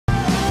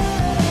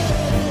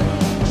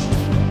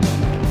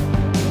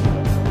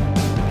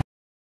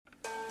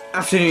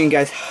Afternoon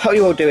guys, how are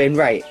you all doing?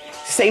 Right,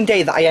 same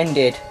day that I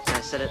ended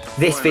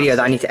this video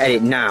that I need to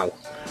edit now.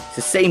 It's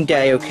the same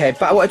day, okay,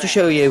 but I wanted to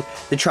show you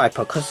the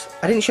tripod because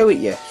I didn't show it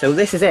yet. So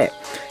this is it.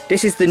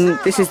 This is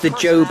the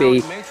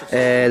Joby,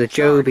 the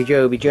Joby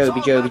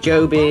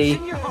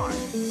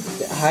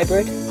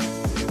hybrid.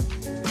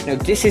 No,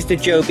 this is the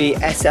Joby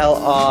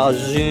SLR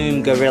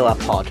Zoom Gorilla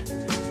Pod.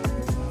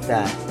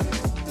 There.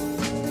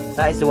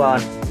 That is the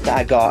one that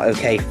I got.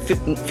 Okay,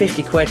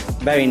 50 quid,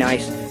 very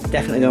nice.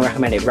 Definitely gonna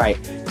recommend it. Right,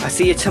 I'll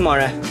see you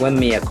tomorrow when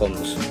Mia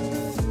comes.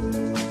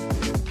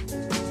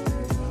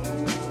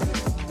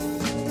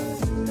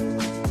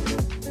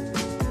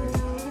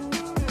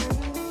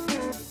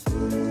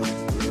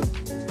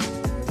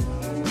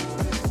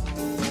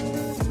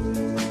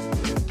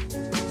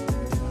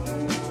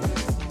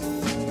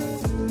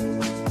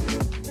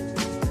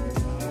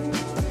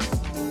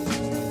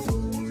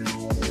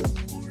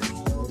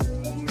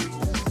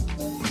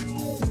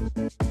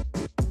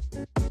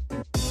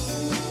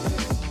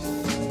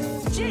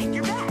 Jake,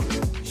 you're back!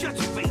 Shut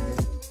your face!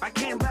 I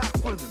came back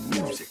for the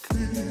music.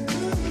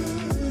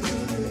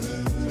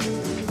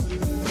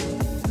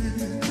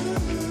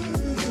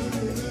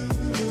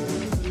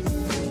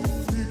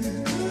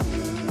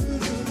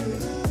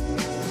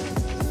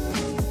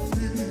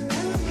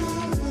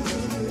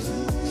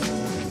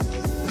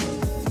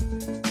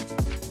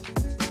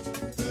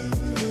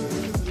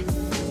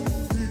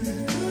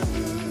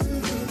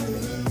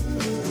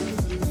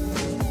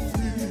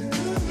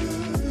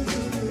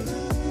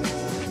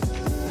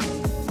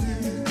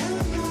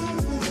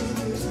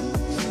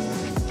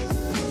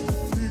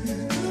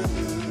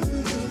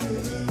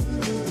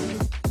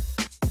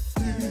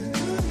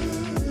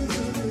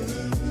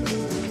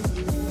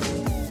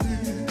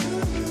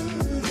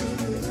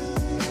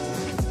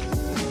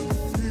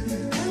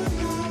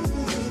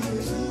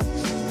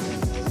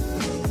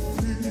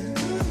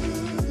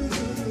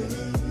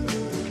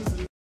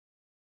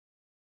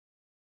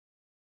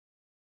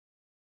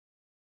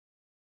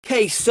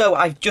 Okay, so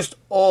I've just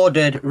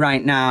ordered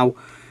right now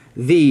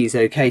these,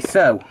 okay,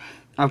 so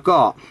I've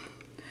got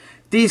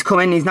these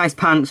coming, these nice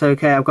pants,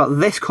 okay, I've got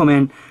this coming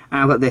and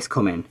I've got this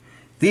coming.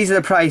 These are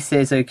the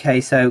prices,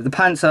 okay, so the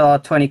pants are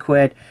 20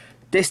 quid,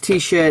 this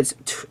t-shirt's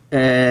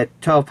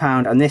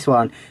 £12 and this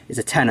one is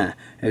a tenner,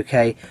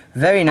 okay,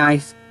 very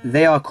nice,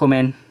 they are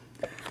coming.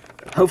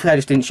 Hopefully I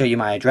just didn't show you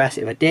my address.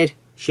 If I did,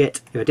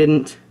 shit, if I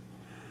didn't,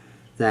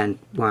 then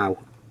wow.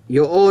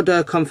 Your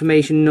order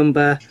confirmation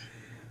number,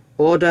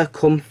 order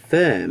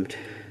confirmed.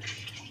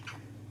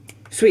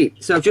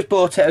 Sweet, so I've just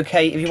bought it,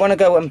 okay. If you want to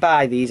go and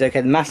buy these,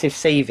 okay, the massive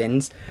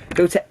savings,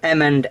 go to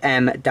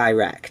M&M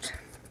Direct.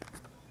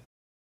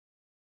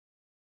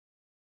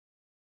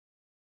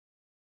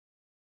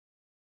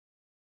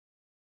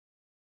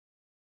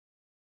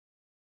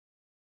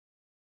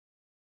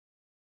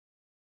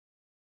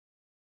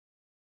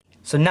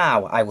 So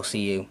now I will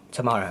see you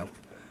tomorrow.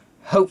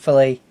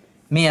 Hopefully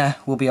Mia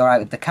will be alright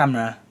with the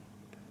camera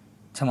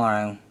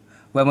tomorrow,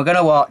 when we're going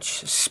to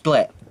watch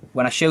Split,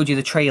 when I showed you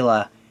the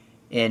trailer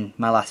in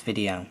my last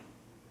video.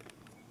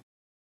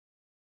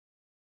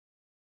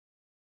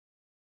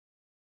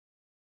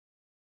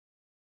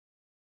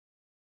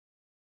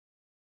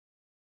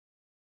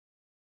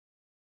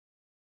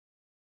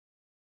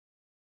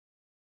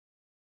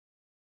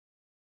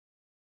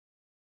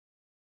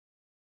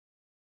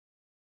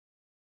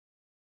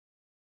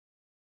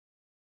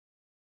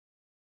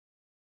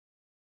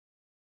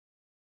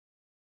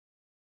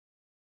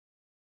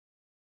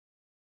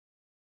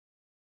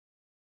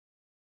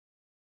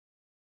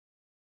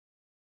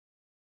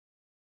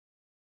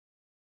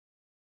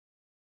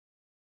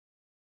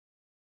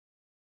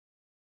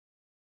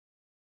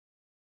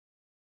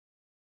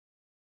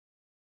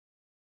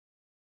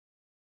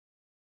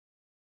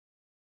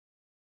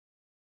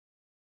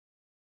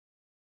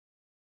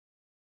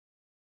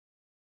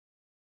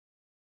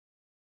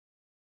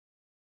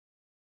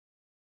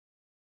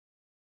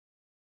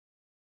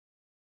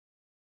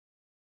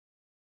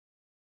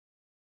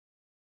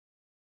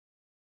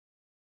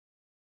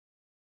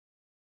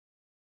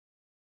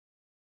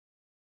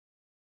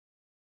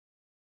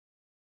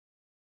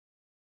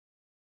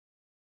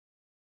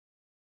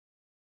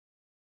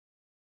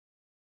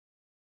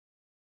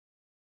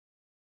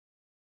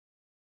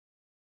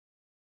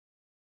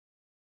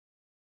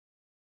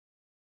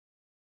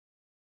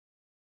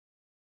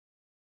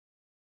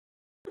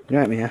 Good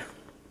night, Mia.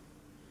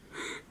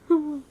 Oh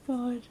my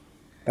god.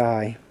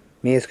 Bye.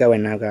 Mia's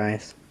going now,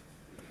 guys.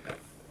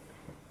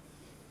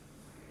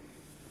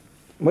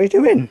 What are you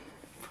doing?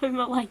 Put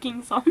my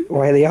leggings on.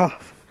 Why are they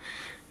off?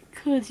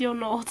 Because you're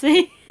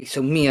naughty.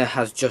 So Mia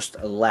has just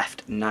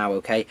left now,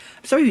 okay?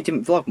 I'm sorry we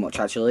didn't vlog much,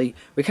 actually.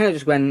 We kind of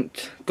just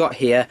got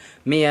here.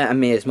 Mia and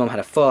Mia's mum had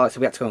a fight, so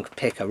we had to go and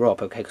pick her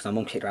up, okay? Because our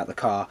mum kicked her out of the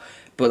car.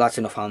 But that's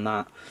enough on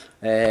that.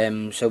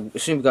 So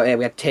as soon as we got here,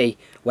 we had tea,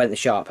 went to the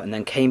shop, and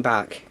then came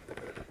back.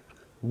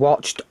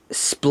 Watched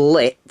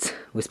Split.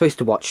 We're supposed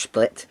to watch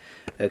Split.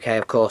 Okay,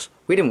 of course.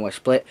 We didn't watch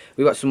Split.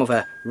 We watched some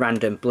other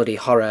random bloody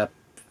horror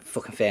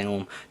fucking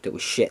film that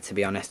was shit, to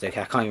be honest.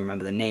 Okay, I can't even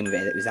remember the name of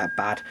it. It was that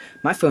bad.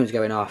 My phone's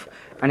going off.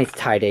 I need to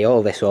tidy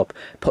all this up,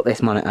 put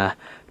this monitor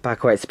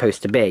back where it's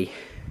supposed to be,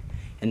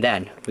 and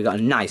then we got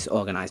a nice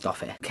organised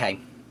office. Okay,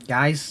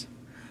 guys,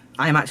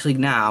 I'm actually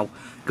now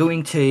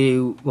going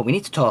to. Well, we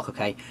need to talk.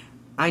 Okay,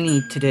 I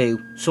need to do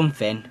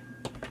something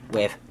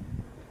with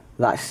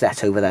that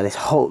set over there. That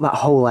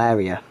whole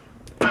area.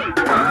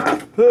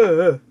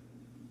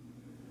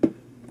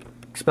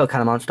 Spell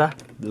kind of monster.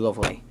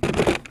 Lovely.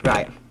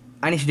 Right,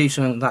 I need to do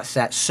something with that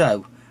set,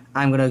 so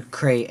I'm going to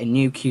create a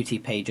new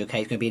QT page,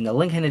 okay? It's going to be in the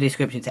link in the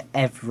description to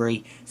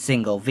every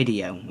single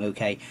video,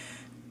 okay?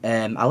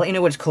 I'll let you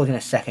know what it's called in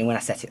a second when I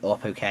set it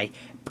up, okay?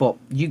 But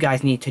you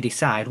guys need to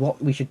decide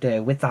what we should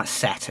do with that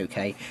set,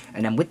 okay?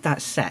 And then with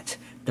that set,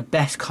 the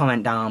best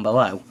comment down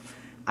below,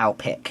 I'll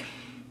pick,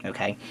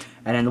 okay?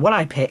 And then what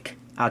I pick,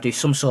 I'll do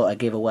some sort of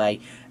giveaway,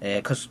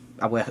 because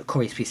I work at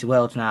Curry's PC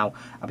World now.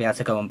 I'll be able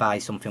to go and buy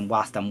something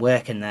whilst I'm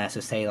working there. So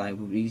say, like,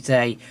 you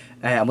say,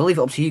 and we'll leave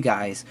it up to you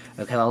guys.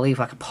 Okay, I'll leave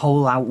like a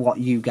poll out what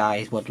you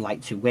guys would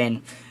like to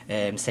win.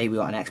 Say we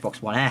got an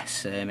Xbox One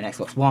S, an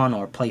Xbox One,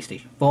 or a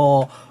PlayStation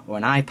 4, or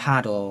an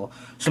iPad, or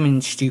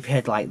something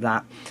stupid like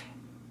that.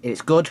 If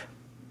it's good,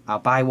 I'll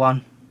buy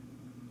one,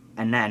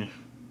 and then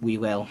we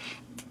will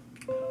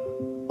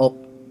up.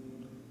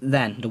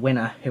 Then the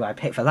winner, who I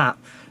pick for that,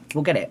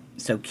 we'll get it.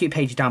 So cute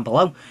page down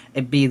below.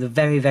 It'd be the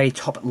very, very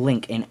top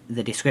link in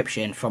the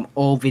description from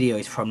all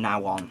videos from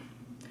now on.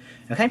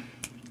 Okay?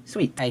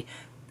 Sweet. Okay,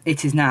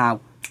 it is now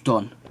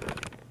done.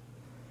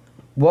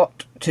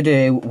 What to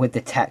do with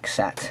the tech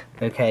set?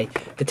 Okay,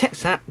 the tech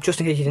set, just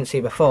in case you didn't see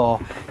it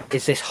before,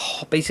 is this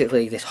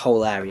basically this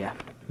whole area.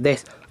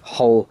 This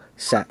whole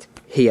set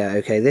here.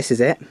 Okay, this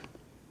is it.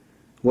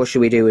 What should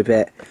we do with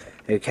it?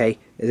 Okay,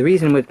 the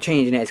reason we're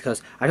changing it is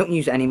because I don't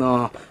use it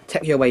anymore.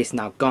 Tech Your Way is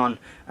now gone,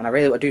 and I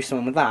really want to do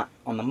something with that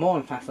on the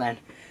more Infaslen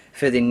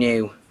for the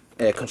new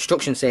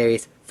construction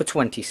series for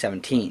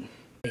 2017.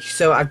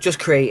 So I've just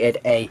created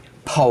a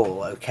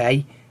poll,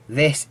 okay?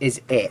 This is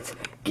it.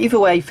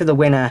 Giveaway for the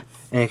winner,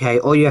 okay?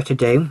 All you have to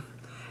do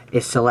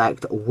is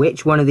select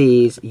which one of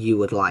these you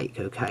would like,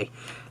 okay?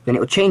 Then it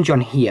will change on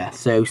here.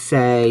 So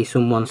say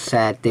someone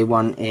said they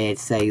wanted,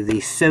 say, the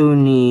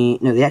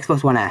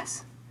Xbox One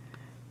S.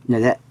 No,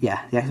 the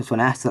Xbox One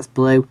S, that's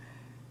blue.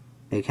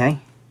 Okay.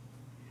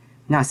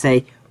 Now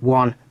say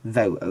 1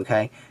 vote,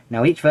 okay?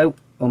 Now each vote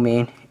will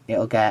mean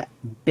it'll get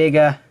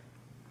bigger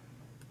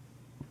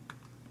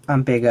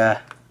and bigger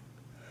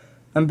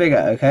and bigger,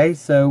 okay?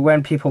 So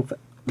when people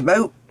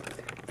vote,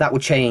 that will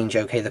change,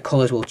 okay? The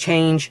colours will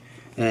change,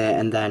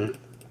 and then,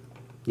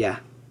 yeah.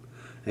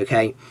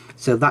 Okay,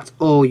 so that's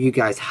all you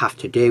guys have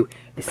to do,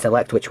 is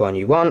select which one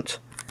you want,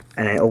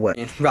 and then it'll work.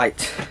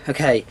 Right,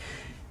 okay.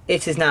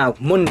 It is now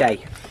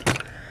Monday,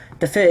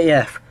 the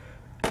 30th,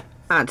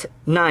 at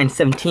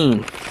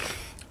 9:17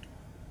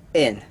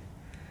 in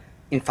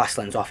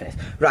Infaslen's office.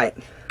 Right.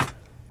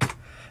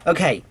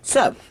 Okay,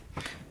 so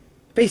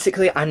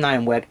basically I'm now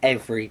in work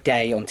every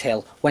day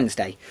until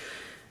Wednesday.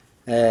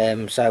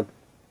 So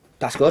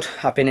that's good.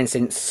 I've been in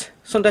since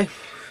Sunday,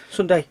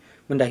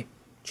 Monday,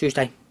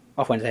 Tuesday,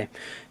 off Wednesday,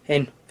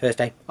 in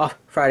Thursday, off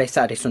Friday,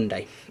 Saturday,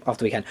 Sunday, off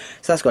the weekend.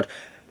 So that's good.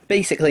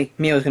 Basically,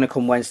 Mia's going to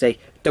come Wednesday.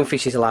 Don't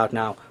think she's allowed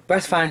now. But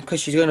that's fine, because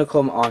she's going to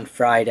come on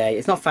Friday.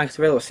 It's not fine, because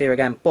I really want to see her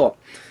again, but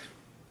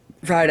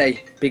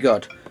Friday, be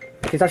good.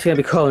 She's actually going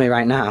to be calling me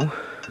right now.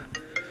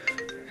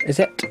 Is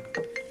it?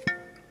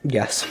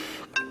 Yes.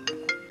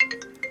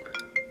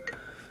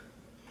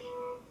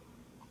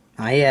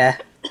 Yeah.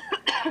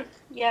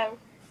 Yo.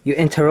 You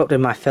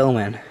interrupted my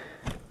filming.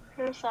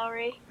 I'm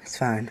sorry. It's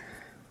fine.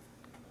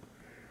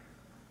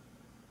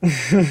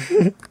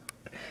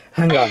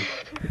 Hang on.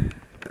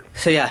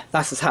 So yeah,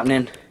 that's what's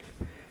happening.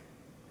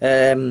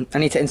 I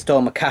need to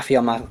install McAfee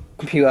on my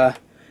computer.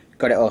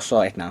 Got it all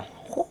sorted now.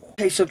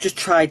 Okay, so I've just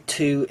tried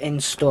to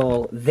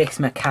install this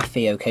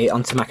McAfee, okay,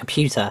 onto my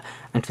computer,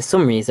 and for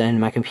some reason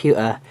my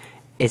computer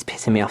is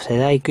pissing me off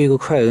today. Google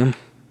Chrome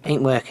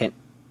ain't working.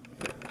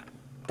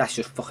 That's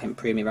just fucking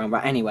proving me wrong.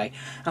 But anyway,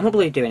 I'm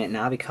probably doing it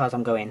now because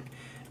I'm going,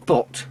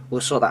 but we'll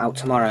sort that out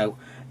tomorrow.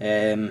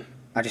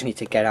 I just need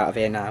to get out of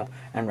here now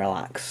and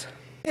relax.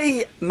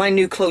 Hey, my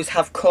new clothes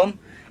have come.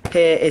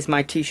 Here is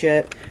my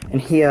t-shirt,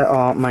 and here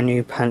are my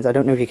new pants. I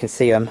don't know if you can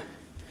see them.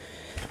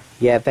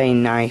 Yeah, very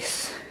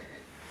nice.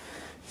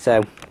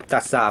 So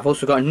that's that. I've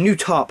also got a new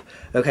top.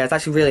 Okay, I was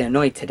actually really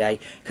annoyed today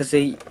because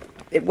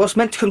it was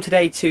meant to come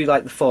today to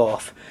like the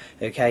 4th.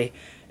 Okay,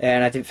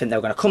 and I didn't think they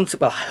were going to come.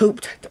 Well, I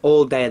hoped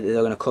all day that they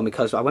were going to come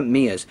because I went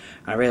Mia's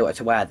and I really wanted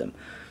to wear them,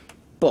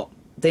 but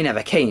they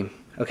never came.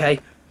 Okay,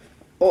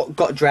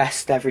 got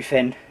dressed,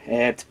 everything.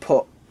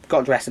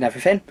 Got dressed and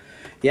everything.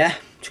 Yeah,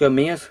 to go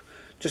Mia's.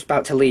 Just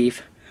about to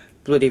leave,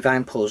 bloody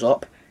van pulls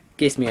up,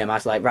 gives me them. I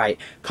was like, right,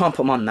 can't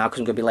put them on now because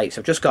I'm going to be late. So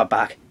I've just got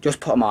back,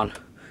 just put them on.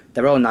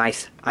 They're all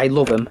nice. I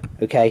love them,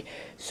 okay?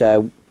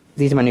 So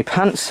these are my new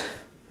pants.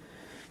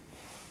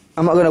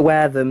 I'm not going to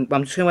wear them.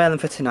 I'm just going to wear them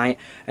for tonight,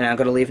 and I'm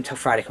going to leave until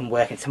Friday. I'm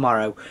working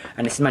tomorrow,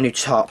 and this is my new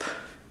top.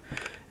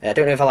 I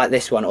don't know if I like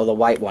this one or the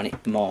white one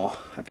more.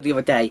 The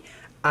other day,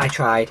 I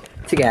tried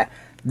to get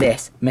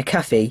this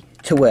McAfee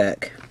to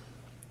work.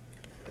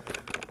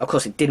 Of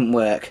course it didn't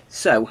work,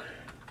 so,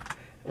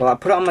 well, I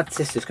put it on my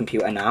sister's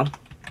computer now.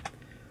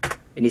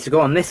 It needs to go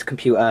on this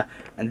computer,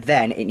 and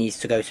then it needs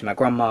to go to my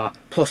grandma,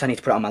 plus I need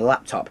to put it on my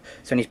laptop.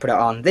 So I need to put it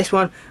on this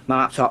one, my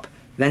laptop,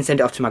 then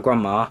send it off to my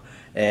grandma,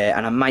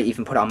 and I might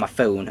even put it on my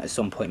phone at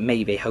some point,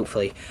 maybe,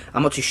 hopefully.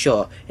 I'm not too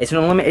sure. It's an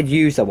unlimited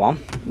user one,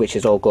 which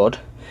is all good,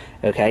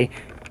 okay?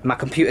 My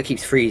computer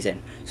keeps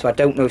freezing, so I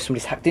don't know if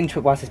somebody's hacked into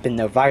it whilst there's been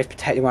no virus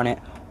protector on it,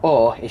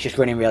 or it's just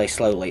running really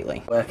slow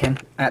lately. Working.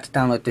 I had to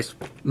download this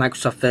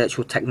Microsoft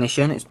Virtual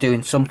Technician. It's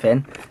doing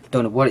something.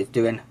 Don't know what it's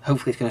doing.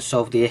 Hopefully it's going to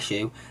solve the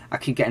issue. I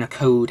keep getting a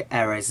code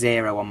error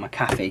 0 on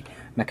McAfee.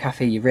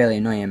 McAfee, you're really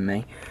annoying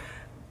me.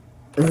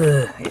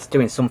 Ugh, it's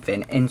doing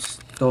something.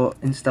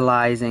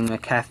 Installizing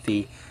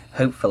McAfee.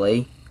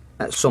 Hopefully,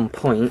 at some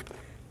point,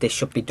 this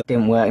should be done.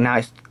 Didn't work. Now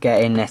it's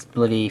getting this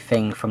bloody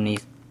thing from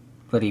these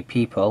bloody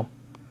people.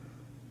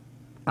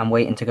 I'm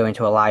waiting to go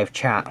into a live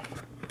chat.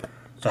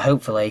 So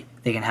hopefully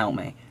they can help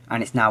me,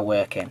 and it's now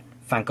working.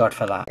 Thank God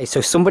for that.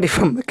 So somebody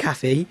from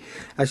McAfee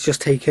has just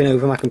taken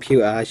over my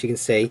computer, as you can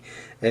see.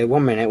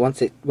 1 minute, once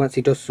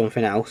he does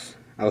something else,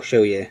 I'll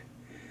show you.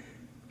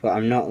 But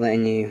I'm not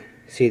letting you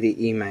see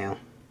the email.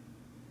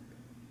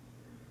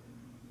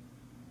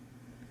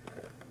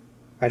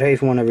 I don't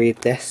even want to read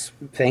this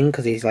thing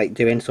because he's like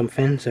doing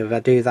something. So if I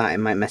do that, it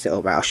might mess it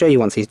up. Right, I'll show you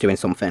once he's doing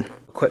something.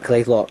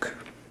 Quickly, look.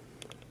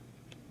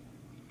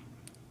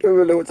 Don't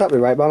really know what's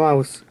happening, right? My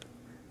mouse.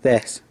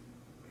 This.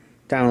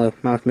 Download,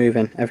 mouse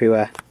moving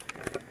everywhere.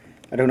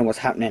 I don't know what's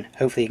happening.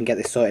 Hopefully you can get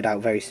this sorted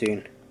out very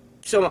soon.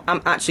 So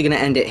I'm actually going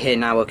to end it here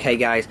now, okay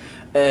guys?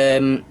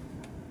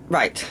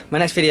 Right, my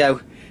next video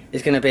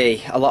is going to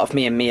be a lot of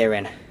me and Mia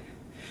in.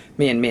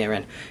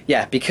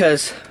 Yeah,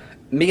 because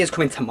Mia's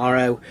coming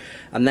tomorrow.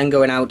 I'm then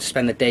going out to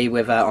spend the day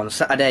with her on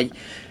Saturday.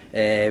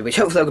 Which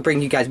hopefully will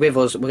bring you guys with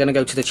us. We're going to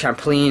go to the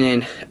trampoline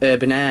in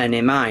Urban Air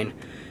near mine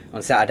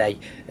on Saturday,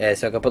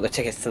 so I've got to book the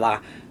tickets to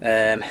that,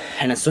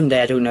 and on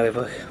Sunday I don't know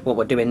what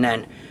we're doing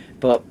then,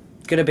 but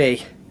gonna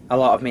be a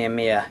lot of me and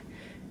Mia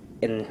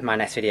in my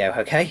next video,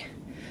 okay?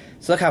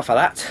 So look out for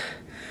that.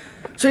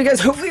 So you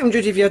guys, hopefully you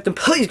enjoyed the video, then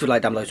please give a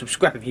like down below,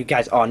 subscribe if you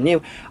guys are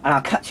new, and I'll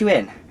catch you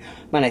in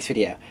my next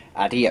video.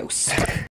 Adios.